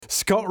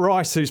Scott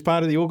Rice, who's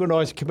part of the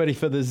organising committee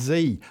for the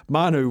Z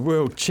Manu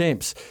World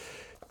Champs.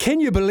 Can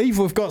you believe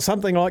we've got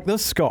something like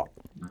this, Scott?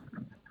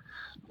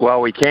 Well,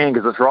 we can,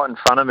 because it's right in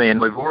front of me,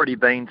 and we've already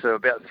been to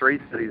about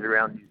 3 cities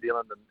around New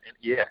Zealand, and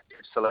yeah,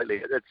 absolutely.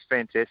 It's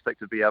fantastic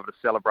to be able to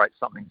celebrate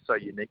something so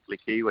uniquely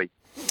Kiwi.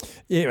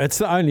 Yeah, it's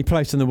the only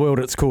place in the world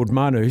it's called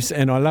Manu's,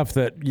 and I love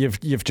that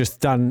you've just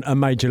done a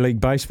Major League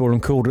Baseball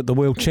and called it the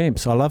World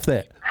Champs. I love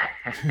that.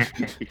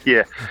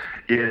 yeah,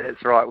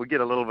 that's right. We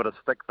get a little bit of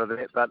stick for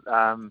that, but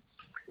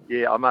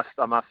yeah, I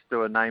must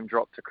do a name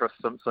drop to Chris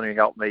Simpson, who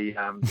helped me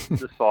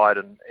decide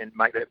and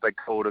make that big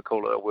call to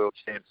call it a World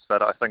Champs.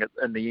 But I think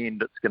in the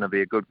end, it's going to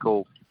be a good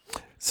call.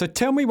 So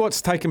tell me what's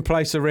taken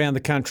place around the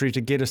country to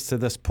get us to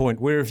this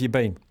point. Where have you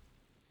been?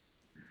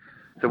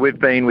 So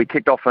we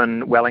kicked off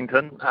in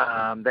Wellington.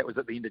 That was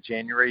at the end of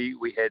January.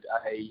 We had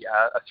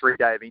a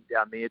 3-day event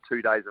down there,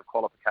 2 days of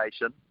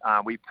qualification.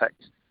 We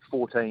picked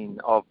 14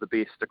 of the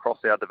best across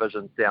our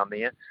divisions down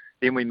there.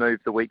 Then we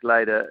moved the week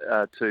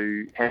later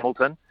to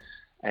Hamilton.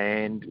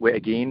 And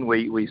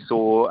we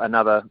saw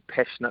another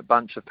passionate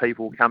bunch of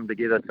people come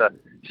together to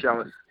show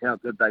us how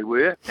good they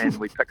were, and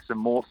we picked some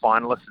more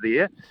finalists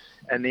there.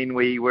 And then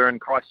we were in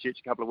Christchurch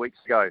a couple of weeks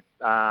ago,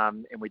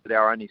 and we did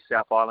our only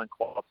South Island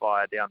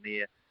qualifier down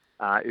there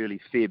early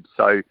Feb.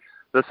 So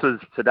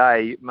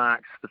today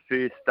marks the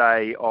first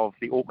day of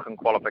the Auckland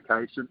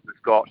qualifications.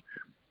 We've got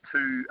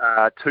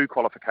two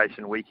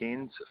qualification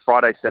weekends,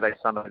 Friday, Saturday,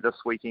 Sunday this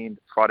weekend,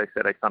 Friday,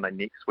 Saturday, Sunday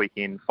next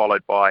weekend,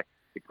 followed by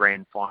the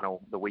grand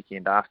final the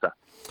weekend after.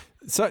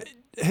 So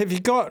have you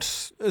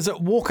got, is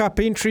it walk-up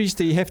entries?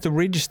 Do you have to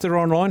register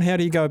online? How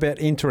do you go about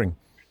entering?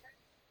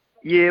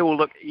 Yeah, well,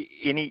 look,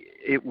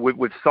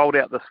 we've sold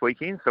out this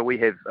weekend, so we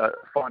have a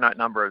finite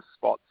number of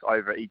spots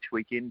over each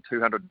weekend.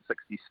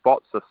 260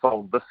 spots are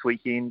sold this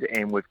weekend,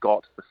 and we've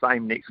got the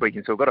same next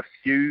weekend. So we've got a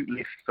few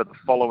left for the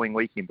following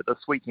weekend, but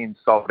this weekend's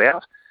sold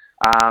out.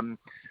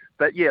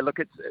 But yeah, look,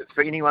 it's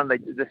for anyone. They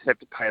just have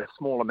to pay a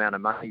small amount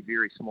of money,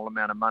 very small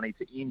amount of money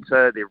to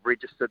enter. They're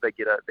registered. They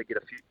get a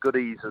few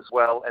goodies as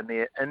well, and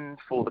they're in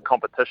for the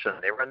competition.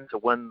 They're in to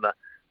win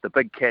the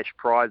big cash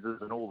prizes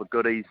and all the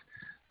goodies.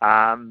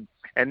 And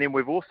then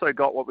we've also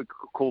got what we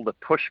call the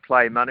push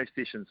play Manu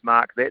sessions,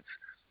 Mark. That's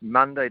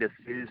Monday to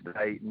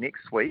Thursday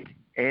next week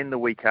and the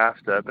week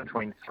after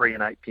between 3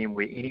 and 8 p.m,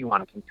 where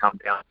anyone can come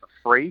down for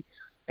free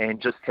and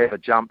just have a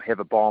jump, have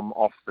a bomb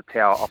off the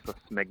tower, off this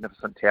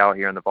magnificent tower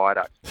here in the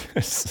viaduct.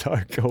 So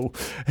cool.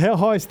 How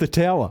high is the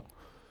tower?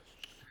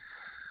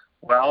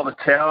 Well, the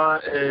tower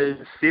is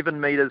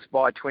 7 metres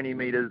by 20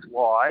 metres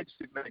wide,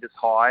 7 metres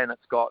high, and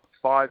it's got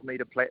 5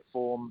 metre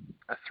platform,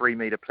 a 3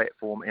 metre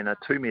platform, and a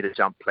 2 metre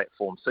jump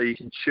platform. So you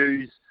can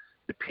choose,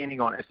 depending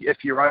on,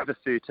 if you're over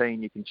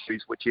 13, you can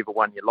choose whichever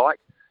one you like.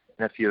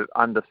 And if you're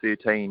under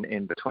 13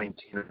 and between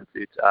 10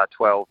 and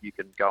 12, you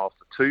can go off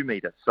the 2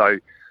 metre. So,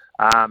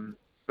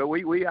 but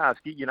we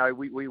ask,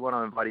 we want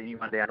to invite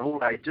anyone down,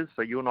 all ages,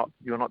 so you're not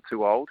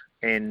too old,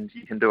 and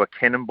you can do a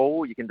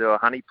cannonball, you can do a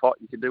honey pot,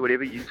 you can do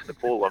whatever you used to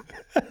call them,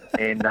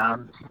 and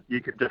you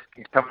can just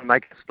come and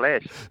make a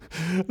splash.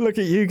 Look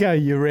at you go,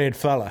 you rad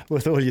fella,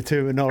 with all your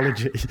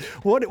terminology.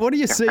 What are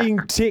you seeing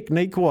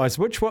technique-wise?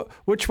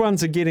 Which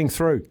ones are getting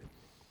through?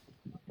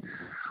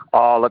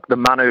 Oh, look, the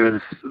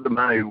Manu,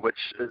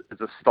 which is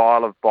a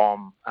style of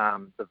bomb.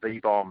 The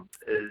V-bomb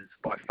is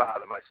by far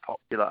the most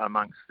popular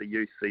amongst the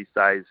youth these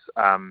days.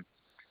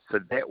 So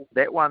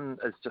that one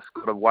has just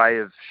got a way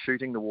of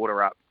shooting the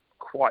water up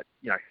quite,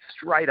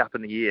 straight up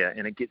in the air,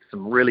 and it gets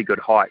some really good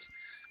height.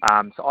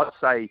 So I'd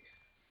say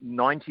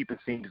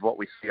 90% of what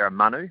we see are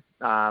Manu.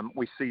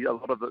 We see a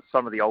lot of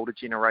some of the older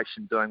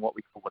generation doing what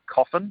we call the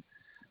coffin,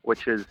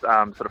 which is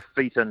sort of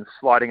feet in,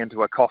 sliding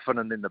into a coffin,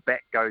 and then the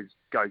back goes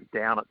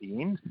down at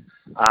the end.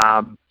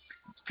 A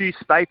few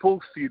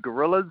staples, a few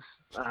gorillas.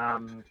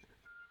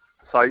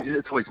 So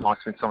it's always nice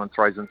when someone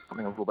throws in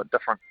something a little bit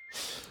different.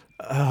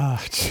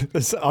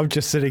 I'm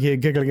just sitting here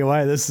giggling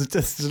away. This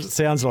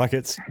sounds like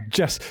it's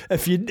just,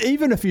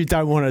 even if you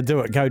don't want to do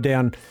it, go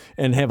down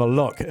and have a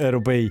look. It'll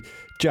be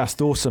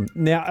just awesome.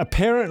 Now,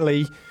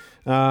 apparently,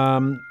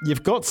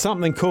 you've got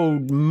something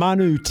called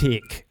Manu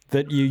Tech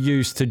that you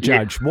use to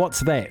judge. Yes. What's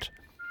that?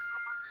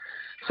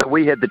 So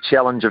we had the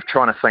challenge of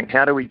trying to think,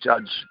 how do we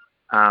judge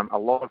a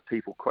lot of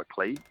people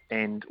quickly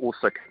and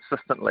also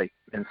consistently?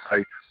 And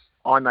so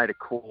I made a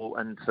call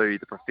into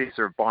the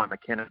Professor of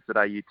Biomechanics at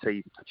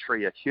AUT,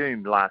 Patria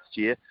Hume, last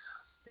year,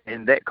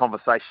 and that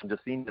conversation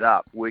just ended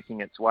up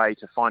working its way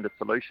to find a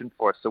solution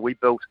for us. So we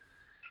put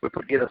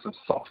together some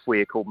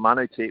software called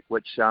Manu Tech,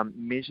 which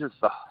measures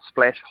the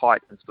splash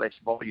height and splash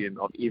volume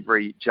of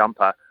every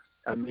jumper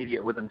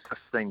immediate within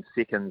 15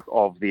 seconds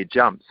of their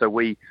jump. So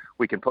we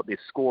can put their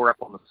score up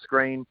on the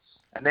screen,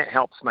 and that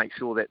helps make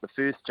sure that the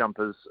first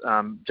jumper's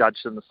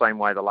judged in the same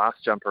way the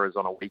last jumper is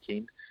on a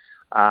weekend,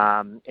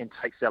 and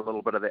takes out a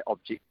little bit of that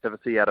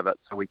objectivity out of it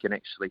so we can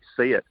actually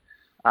see it.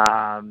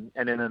 And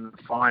then in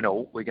the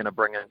final, we're going to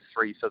bring in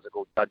 3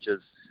 physical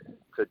judges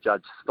to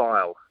judge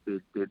style,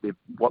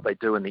 what they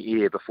do in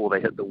the air before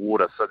they hit the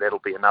water. So that'll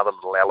be another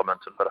little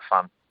element and bit of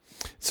fun.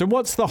 So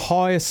what's the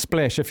highest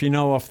splash, if you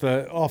know off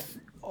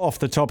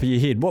the top of your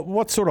head?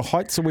 What sort of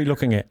heights are we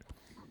looking at?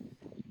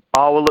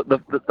 Oh, well, look,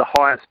 the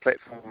highest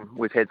platform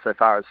we've had so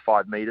far is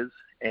 5 metres,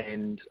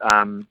 and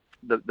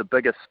the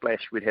biggest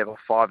splash we'd have of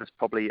 5 is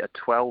probably a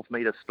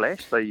 12-metre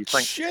splash. So you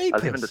think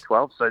Jeepers. 11 to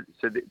 12. So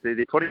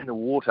they're putting in the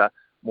water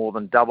more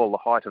than double the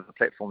height of the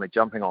platform they're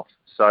jumping off.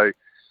 So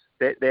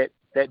that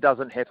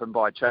doesn't happen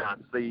by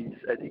chance. These,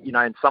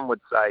 and some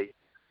would say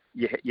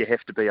you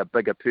have to be a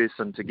bigger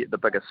person to get the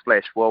bigger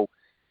splash. Well,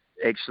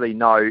 actually,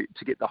 no.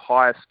 To get the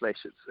highest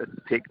splash, it's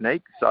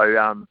technique.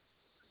 So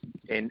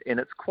and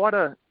it's quite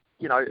a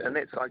and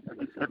that's like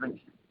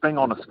being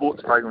on a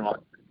sports program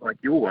like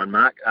your one,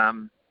 Mark.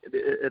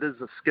 It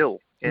is a skill,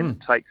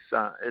 and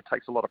it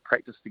takes a lot of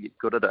practice to get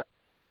good at it.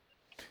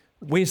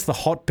 Where's the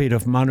hotbed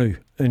of Manu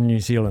in New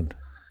Zealand?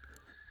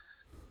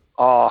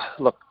 Oh,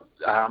 look,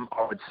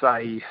 I would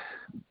say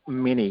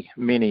many.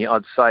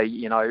 I'd say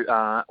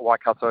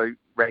Waikato,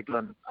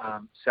 Raglan,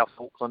 South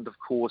Auckland, of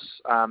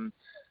course,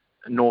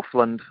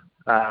 Northland,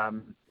 are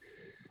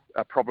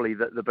probably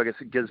the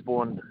biggest.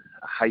 Gisborne,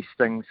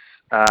 Hastings.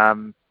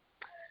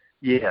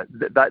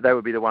 They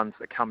would be the ones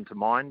that come to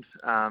mind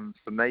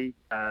for me.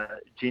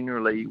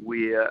 Generally,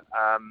 where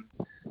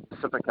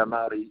Pacifica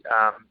Māori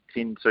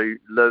tend to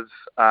live,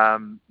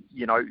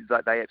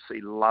 they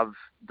absolutely love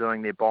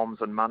doing their bombs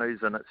and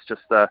manus, and it's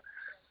just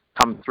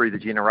come through the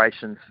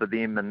generations for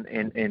them,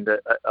 and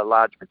a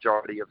large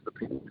majority of the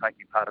people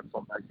taking part in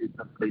from those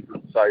ethnic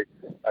so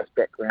those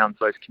backgrounds,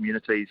 those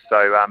communities.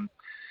 So,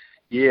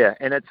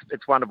 and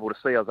it's wonderful to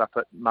see. I was up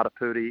at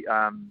Marapuri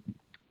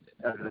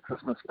over the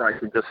Christmas break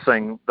and just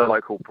seeing the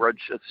local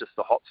bridge. It's just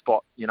a hot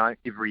spot,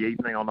 every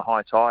evening on the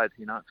high tide.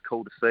 It's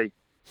cool to see.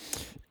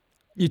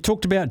 You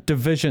talked about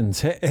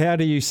divisions. How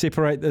do you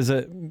separate? Is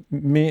it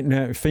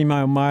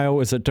female, male?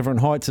 Is it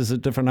different heights? Is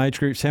it different age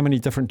groups? How many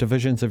different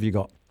divisions have you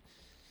got?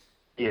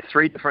 Yeah,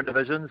 3 different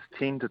divisions,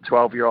 10 to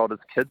 12-year-old as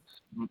kids,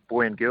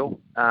 boy and girl.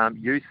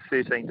 Youth,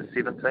 13 to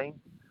 17,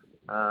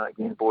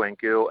 again, boy and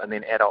girl, and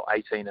then adult,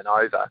 18 and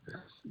over.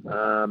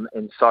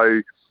 And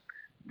so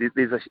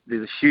there's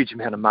a huge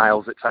amount of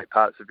males that take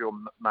part. It's a real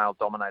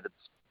male-dominated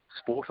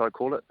sport, I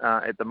call it,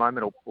 at the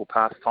moment, or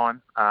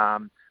pastime.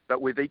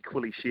 But we've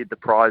equally shared the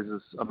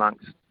prizes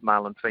amongst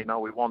male and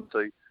female. We want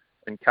to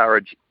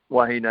encourage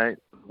wahine,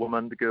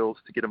 women, the girls,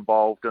 to get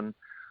involved, and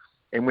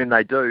when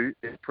they do,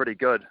 it's pretty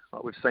good.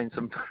 Like, we've seen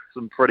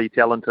some pretty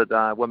talented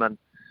women,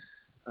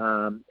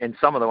 and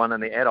some of the one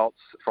in the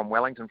adults from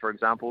Wellington, for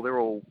example, they're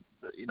all,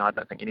 I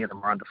don't think any of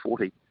them are under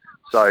 40.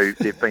 So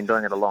they've been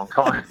doing it a long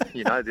time.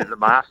 There's a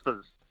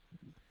masters.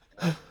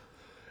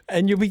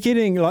 And you'll be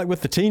getting, like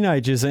with the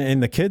teenagers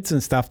and the kids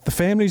and stuff, the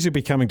families will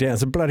be coming down.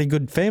 It's a bloody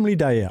good family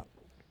day out.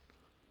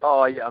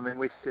 Oh, yeah. I mean,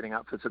 we're setting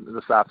up for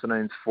this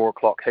afternoon's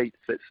 4:00 heats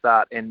that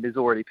start, and there's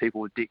already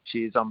people with deck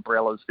chairs,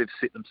 umbrellas. They've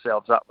set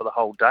themselves up for the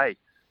whole day.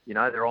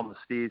 They're on the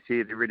stairs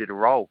here. They're ready to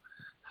roll.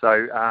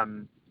 So,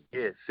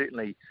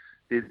 certainly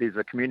there's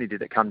a community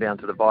that come down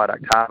to the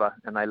Viaduct Harbour,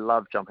 and they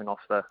love jumping off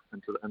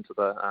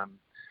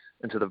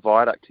into the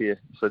viaduct here.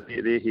 So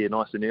they're here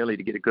nice and early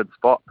to get a good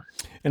spot.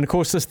 And of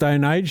course, this day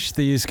and age,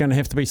 there's going to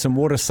have to be some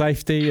water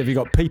safety. Have you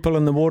got people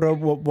in the water?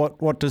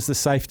 What does the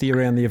safety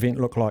around the event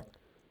look like?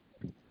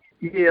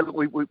 Yeah,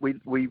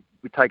 we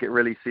take it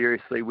really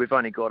seriously. We've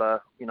only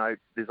got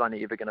there's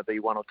only ever going to be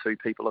 1 or 2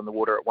 people in the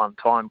water at one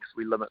time because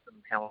we limit them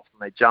how often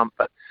they jump.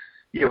 But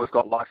yeah, we've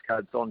got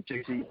lifeguards on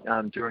duty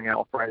during our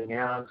operating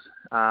hours,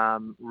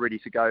 ready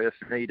to go if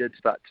needed.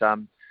 But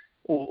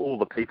all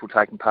the people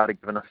taking part are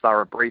given a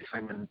thorough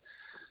briefing, and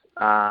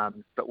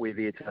but we're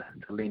there to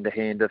lend a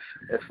hand if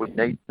we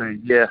need to.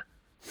 Yeah.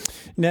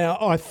 Now,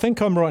 I think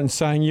I'm right in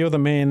saying you're the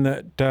man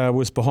that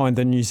was behind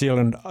the New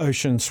Zealand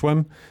Ocean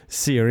Swim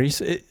series.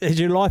 Has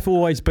your life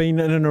always been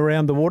in and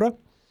around the water?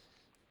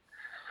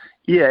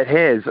 Yeah, it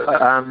has.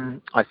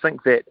 I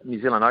think that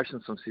New Zealand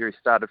Ocean Swim series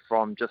started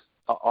from just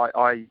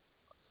my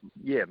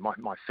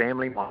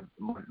family.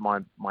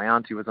 My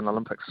auntie was an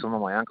Olympic swimmer.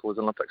 My uncle was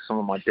an Olympic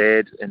swimmer. My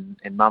dad and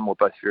mum were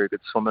both very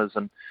good swimmers,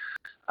 and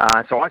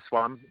so I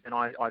swam, and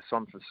I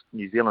swam for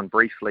New Zealand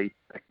briefly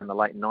back in the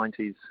late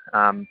 90s.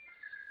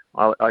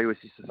 I always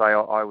used to say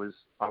I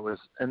was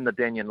in the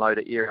Danyon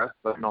Loader era,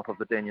 but not of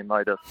the Danyon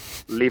Loader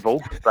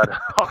level. But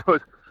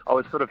I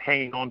was sort of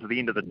hanging on to the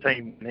end of the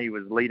team when he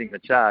was leading the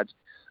charge.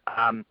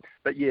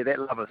 But yeah, that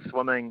love of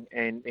swimming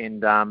and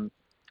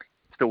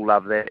still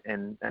love that,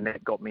 and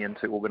that got me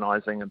into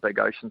organising a big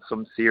ocean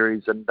swim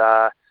series. And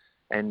I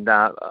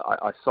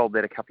sold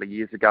that a couple of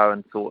years ago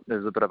and thought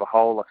there's a bit of a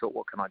hole. I thought,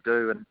 what can I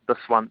do? And this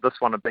one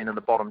had been in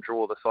the bottom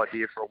drawer, this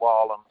idea, for a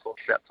while, and I thought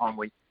it's about time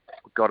we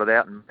got it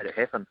out and made it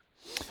happen.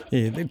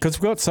 Yeah, because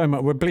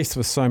we're blessed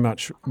with so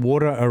much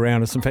water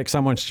around us. In fact,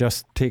 someone's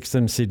just texted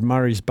and said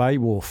Murray's Bay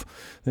Wharf.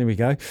 There we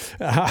go.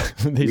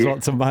 There's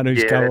lots of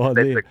Manus go on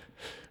there.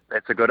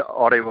 That's a good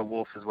Orewa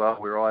Wharf as well,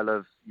 where I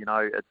live.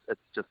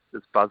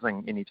 It's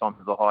buzzing any time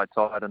there's a high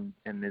tide and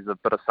there's a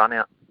bit of sun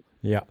out.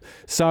 Yeah.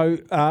 So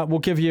we'll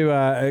give you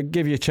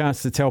a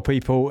chance to tell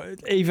people,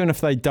 even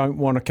if they don't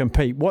want to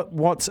compete,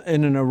 what's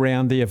in and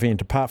around the event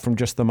apart from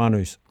just the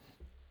Manus?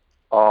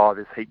 Oh,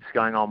 there's heaps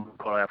going on. We've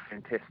got our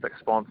fantastic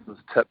sponsors,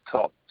 Tip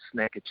Top,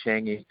 Snacker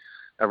Changi,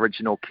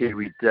 Original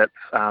Kiwi Dip.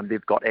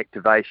 They've got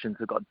activations,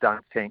 they've got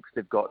dunk tanks,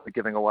 they're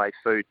giving away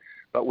food.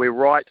 But we're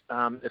right,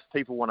 if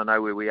people want to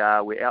know where we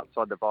are, we're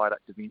outside the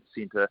Viaduct Event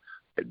Centre,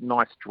 a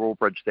nice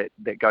drawbridge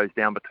that goes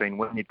down between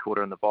Wynyard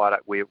Quarter and the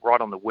Viaduct. We're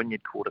right on the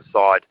Wynyard Quarter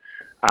side,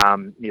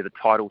 near the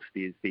tidal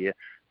stairs there.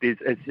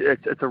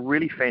 It's a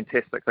really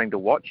fantastic thing to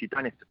watch. You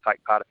don't have to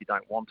take part if you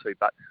don't want to,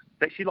 but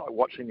it's actually like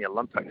watching the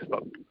Olympics,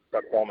 but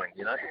bombing,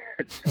 you know.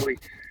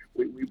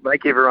 We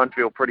make everyone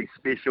feel pretty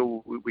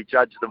special. We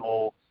judge them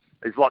all.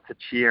 There's lots of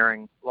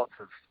cheering, lots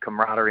of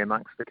camaraderie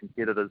amongst the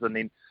competitors. And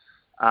then,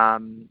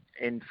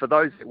 and for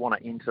those that want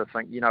to enter,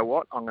 think, you know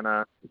what, I'm going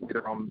to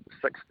enter on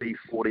 60,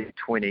 40,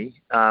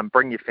 20.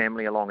 Bring your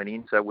family along and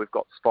enter. We've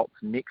got spots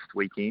next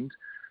weekend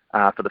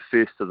for the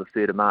 1st to the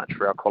 3rd of March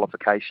for our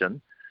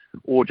qualification.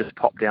 Or just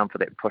pop down for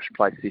that push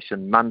play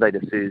session Monday to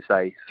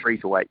Thursday, 3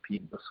 to 8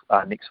 p.m.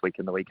 Next week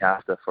and the week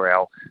after for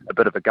a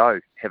bit of a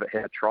go, have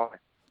a try.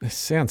 This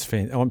sounds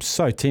fantastic. I'm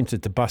so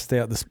tempted to bust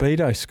out the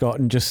Speedo, Scott,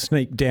 and just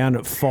sneak down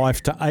at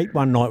 5 to 8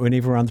 one night when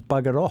everyone's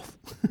buggered off.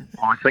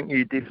 I think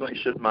you definitely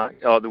should, Mark.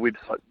 Oh, the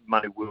website,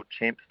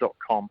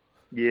 manuworldchamps.com.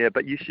 Yeah,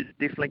 but you should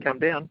definitely come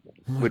down.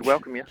 We'd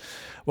welcome you.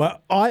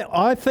 Well,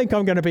 I think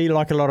I'm going to be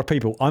like a lot of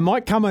people. I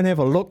might come and have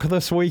a look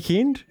this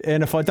weekend,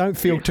 and if I don't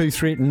feel too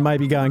threatened,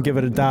 maybe go and give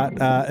it a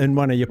dart in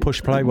one of your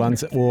push play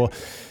ones, or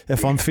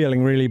if I'm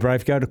feeling really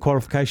brave, go to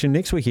qualification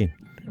next weekend.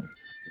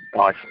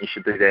 I think you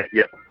should do that,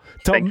 yeah.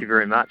 Thank you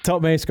very much.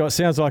 Top man, Scott.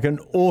 Sounds like an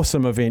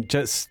awesome event.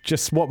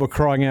 Just what we're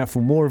crying out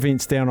for, more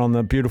events down on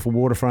the beautiful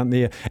waterfront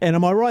there. And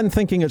am I right in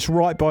thinking it's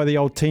right by the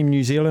old Team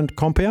New Zealand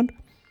compound?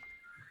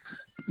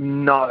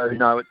 No,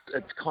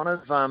 it's kind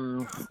of,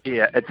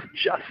 it's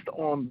just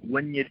on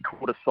Wynyard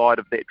Quarter side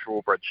of that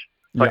drawbridge.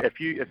 So Yep.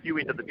 if you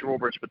enter the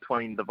drawbridge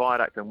between the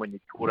Viaduct and Wynyard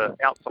Quarter,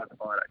 outside the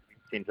Viaduct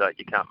Centre,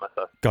 you can't miss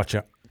us.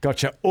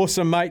 Gotcha.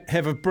 Awesome, mate.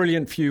 Have a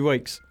brilliant few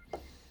weeks.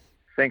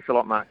 Thanks a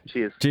lot, Mark.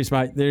 Cheers. Cheers,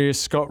 mate. There is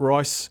Scott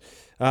Rice.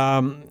 He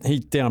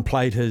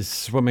downplayed his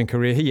swimming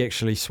career. He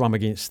actually swum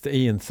against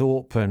Ian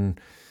Thorpe and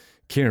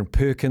Kieran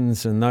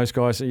Perkins and those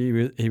guys.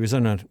 He was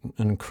in an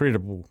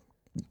incredible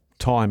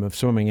time of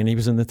swimming, and he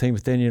was in the team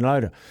with Daniel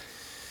Loader.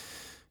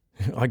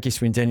 I guess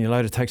when Daniel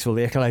Loader takes all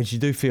the accolades, you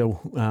do feel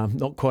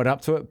not quite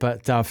up to it,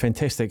 but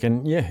fantastic.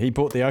 And yeah, he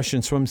bought the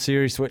Ocean Swim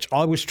Series, which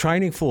I was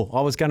training for.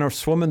 I was going to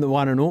swim in the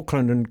one in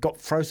Auckland and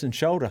got frozen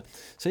shoulder.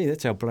 See,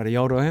 that's how bloody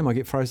old I am. I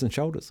get frozen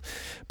shoulders.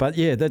 But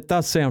yeah, that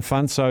does sound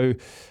fun. So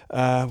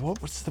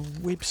what's the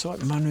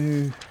website?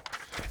 Manu.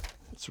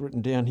 It's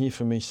written down here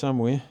for me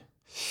somewhere.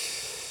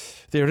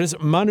 There it is,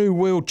 Manu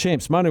World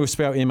Champs. Manu is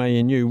spelled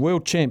M-A-N-U,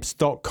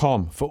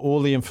 worldchamps.com for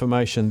all the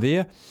information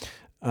there.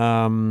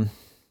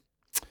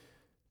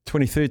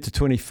 23rd to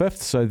 25th,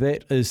 so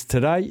that is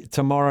today,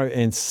 tomorrow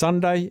and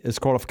Sunday is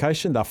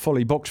qualification. They're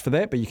fully booked for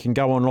that, but you can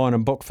go online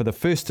and book for the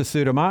 1st to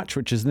 3rd of March,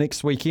 which is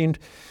next weekend.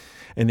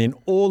 And then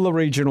all the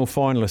regional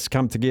finalists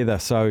come together.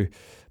 So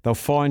they'll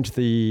find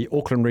the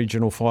Auckland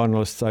regional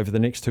finalists over the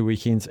next 2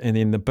 weekends, and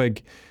then the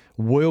big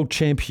World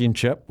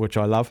Championship, which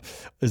I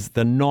love, is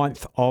the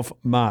 9th of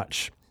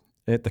March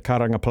at the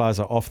Karanga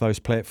Plaza off those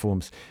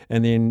platforms.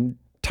 And then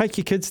take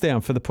your kids down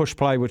for the push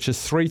play, which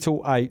is 3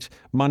 till 8,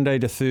 Monday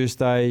to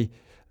Thursday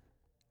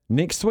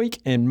next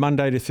week, and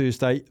Monday to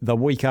Thursday the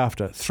week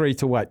after, 3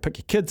 till 8. Pick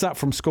your kids up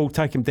from school,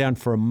 take them down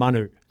for a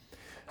Manu.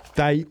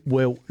 They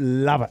will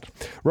love it.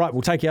 Right,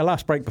 we'll take our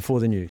last break before the news.